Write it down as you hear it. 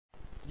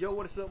Yo,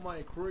 what is up,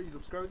 my crazy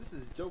subscribers?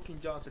 This is Joking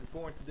John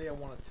 34, and today I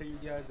want to tell you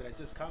guys that I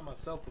just caught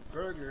myself a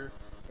burglar.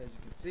 As you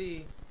can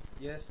see,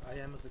 yes, I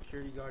am a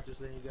security guard,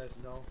 just letting you guys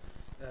know.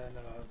 And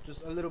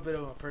just a little bit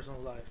of my personal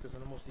life, because I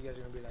know most of you guys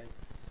are going to be like,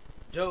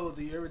 Joe,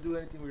 do you ever do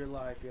anything with your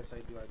life? Yes, I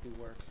do. I do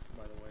work,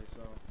 by the way.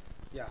 So,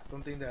 yeah,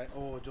 don't think that,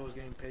 oh, Joe's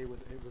getting paid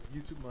with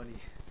YouTube money.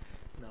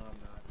 No, I'm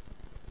not.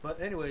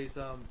 But anyways,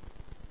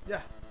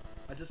 yeah,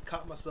 I just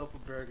caught myself a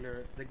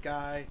burglar. The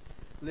guy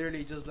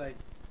literally just like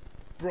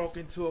broke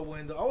into a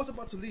window. I was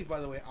about to leave, by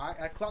the way.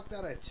 I clocked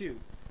out at 2.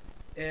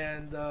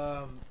 And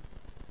I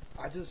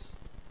just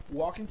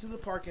walk into the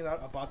parking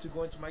lot, about to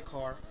go into my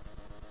car.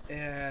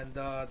 And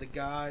the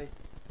guy,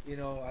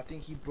 I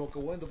think he broke a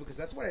window, because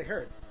that's what I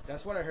heard.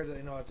 That's what I heard.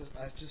 I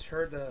just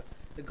heard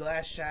the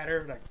glass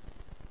shatter. Like,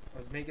 I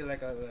was making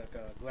like a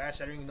glass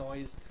shattering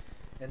noise.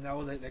 And I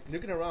was like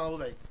looking around. I was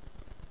like,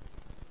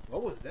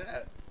 what was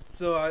that?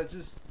 So I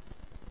just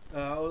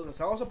I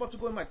was about to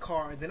go in my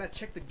car, and then I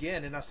checked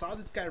again, and I saw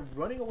this guy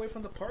running away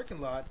from the parking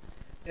lot.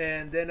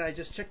 And then I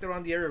just checked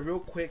around the area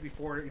real quick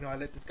before I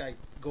let this guy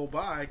go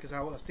by, because I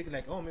was thinking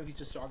like, oh, maybe he's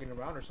just jogging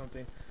around or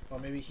something, or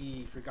maybe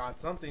he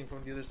forgot something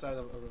from the other side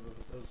of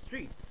the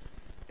street.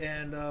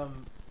 And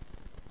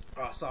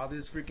I saw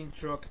this freaking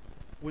truck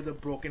with a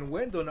broken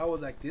window, and I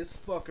was like, this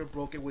fucker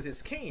broke it with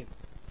his cane.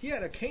 He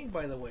had a cane,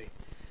 by the way.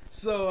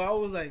 So I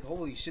was like,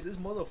 holy shit, this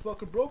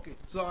motherfucker broke it.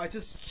 So I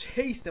just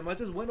chased him. I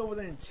just went over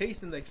there and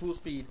chased him like full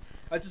speed.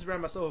 I just ran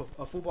myself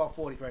a football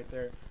 40 right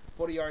there,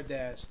 40-yard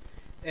dash.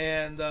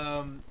 And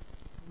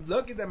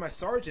lucky that my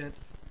sergeant,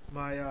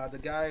 the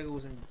guy who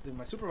was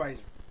my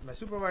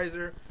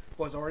supervisor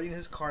was already in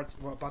his car,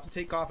 about to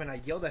take off, and I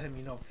yelled at him,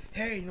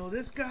 hey,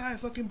 this guy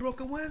fucking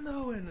broke a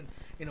window, and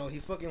he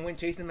fucking went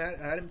chasing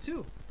at him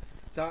too.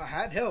 So I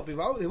had help. If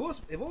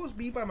it was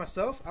me by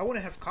myself, I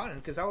wouldn't have caught him,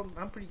 because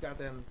I'm pretty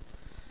goddamn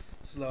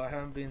slow. I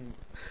haven't been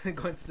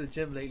going to the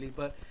gym lately,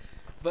 but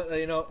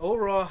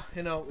overall,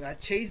 I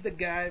chased the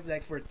guy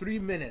like for 3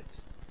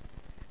 minutes,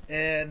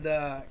 and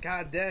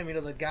goddamn,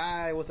 the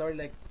guy was already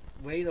like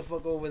way the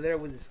fuck over there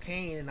with his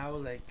cane, and I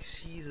was like,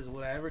 Jesus,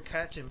 will I ever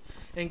catch him?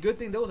 And good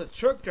thing there was a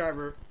truck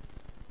driver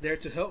there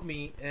to help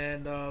me,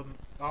 and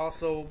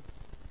also,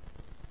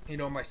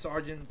 my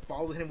sergeant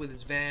followed him with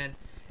his van,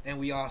 and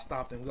we all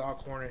stopped and we all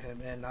cornered him,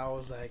 and I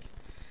was like,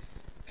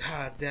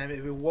 God damn it,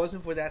 if it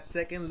wasn't for that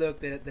second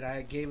look that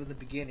I gave in the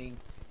beginning,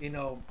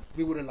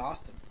 we would have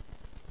lost him.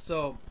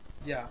 So,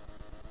 yeah,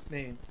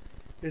 man,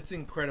 it's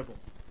incredible.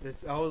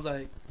 I was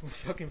like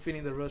fucking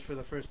feeling the rush for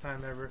the first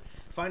time ever.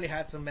 Finally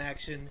had some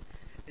action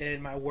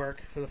in my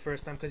work for the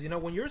first time, because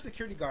when you're a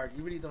security guard,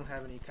 you really don't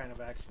have any kind of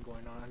action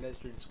going on unless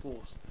you're in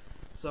schools.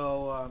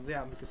 So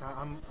yeah, because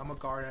I'm a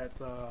guard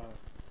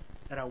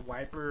at a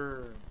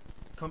wiper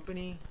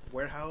company,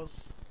 warehouse,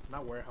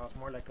 not warehouse,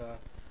 more like a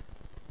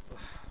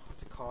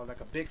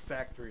like a big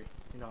factory.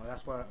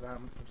 That's why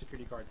I'm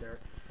security guard there.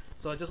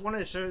 So I just wanted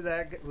to share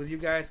that with you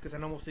guys, because I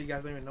know most of you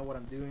guys don't even know what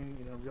I'm doing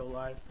in real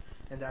life,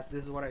 and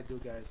this is what I do,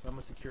 guys. I'm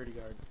a security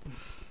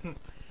guard.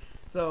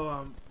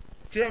 So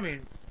yeah, I mean,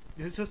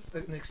 it's just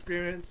an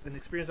experience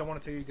I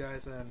want to tell you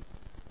guys, and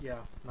yeah,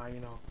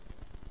 now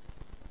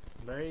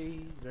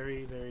very,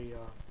 very, very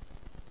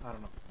I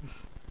don't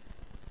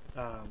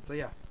know. So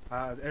yeah,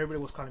 everybody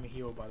was calling me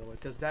hero, by the way,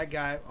 because that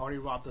guy already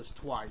robbed us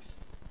twice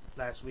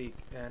last week,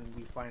 and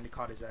we finally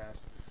caught his ass.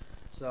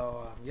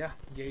 So yeah,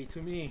 yay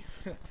to me.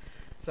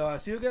 So I'll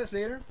see you guys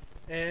later,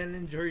 and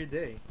enjoy your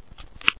day.